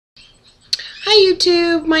Hi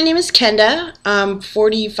YouTube, my name is Kenda. I'm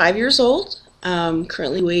 45 years old.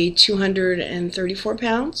 Currently weigh 234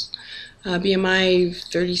 pounds. BMI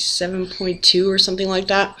 37.2 or something like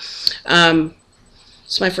that.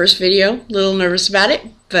 It's my first video. A little nervous about it,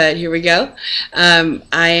 but here we go.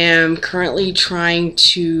 I am currently trying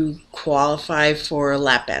to qualify for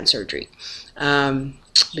lap band surgery. Been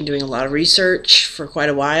doing a lot of research for quite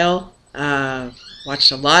a while.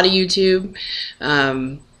 Watched a lot of YouTube.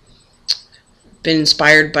 Been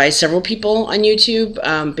inspired by several people on YouTube,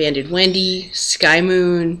 Banded Wendy, Sky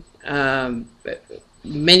Moon,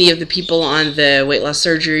 many of the people on the Weight Loss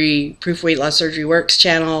Surgery, Proof Weight Loss Surgery Works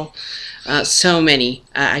channel, so many.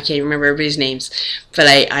 I can't remember everybody's names, but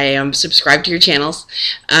I am subscribed to your channels.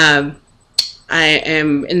 I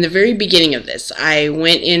am in the very beginning of this. I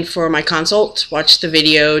went in for my consult, watched the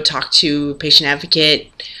video, talked to patient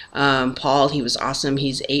advocate, Paul. He was awesome.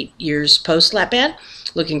 He's 8 years post lap band,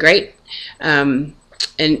 looking great. And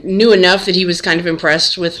knew enough that he was kind of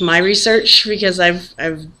impressed with my research because I've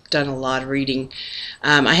done a lot of reading.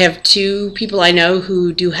 I have two people I know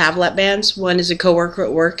who do have lap bands. One is a coworker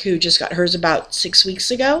at work who just got hers about 6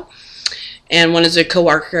 weeks ago, and one is a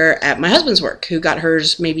coworker at my husband's work who got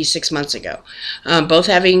hers maybe 6 months ago. Both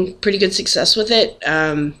having pretty good success with it.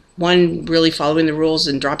 One really following the rules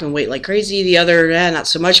and dropping weight like crazy. The other, not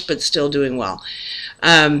so much, but still doing well.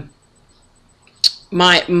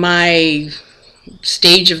 My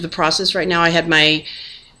stage of the process right now, I had my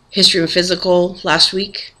history and physical last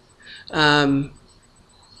week. I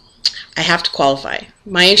have to qualify.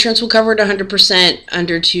 My insurance will cover it 100%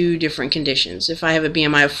 under two different conditions. If I have a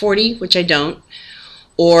BMI of 40, which I don't,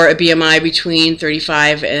 or a BMI between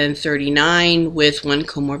 35 and 39 with one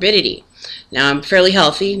comorbidity. Now I'm fairly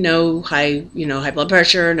healthy, no high blood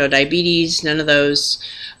pressure, no diabetes, none of those.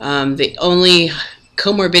 The only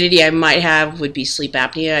comorbidity I might have would be sleep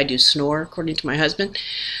apnea. I do snore, according to my husband.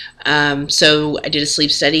 So I did a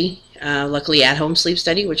sleep study, luckily at-home sleep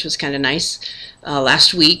study, which was kind of nice,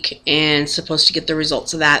 last week, and supposed to get the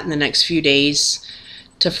results of that in the next few days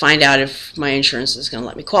to find out if my insurance is going to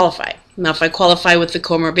let me qualify. Now, if I qualify with the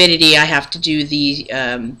comorbidity, I have to do the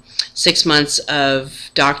 6 months of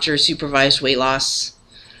doctor-supervised weight loss,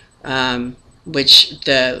 which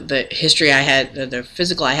the history I had, the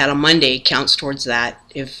physical I had on Monday counts towards that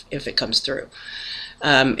if it comes through.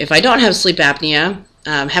 If I don't have sleep apnea,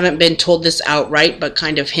 haven't been told this outright, but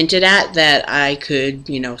kind of hinted at that I could,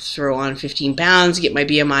 throw on 15 pounds, get my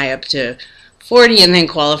BMI up to 40, and then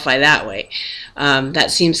qualify that way.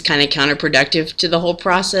 That seems kind of counterproductive to the whole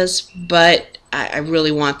process, but I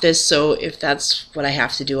really want this, so if that's what I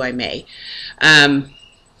have to do, I may.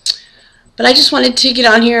 But I just wanted to get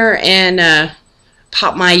on here and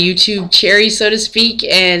pop my YouTube cherry, so to speak,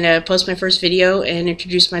 and post my first video and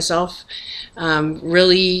introduce myself.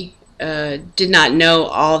 Really did not know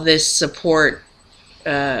all this support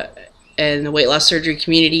and the weight loss surgery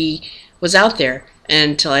community was out there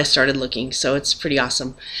until I started looking, so it's pretty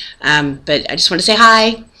awesome. But I just want to say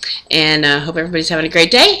hi, and hope everybody's having a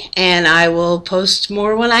great day, and I will post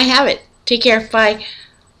more when I have it. Take care. Bye.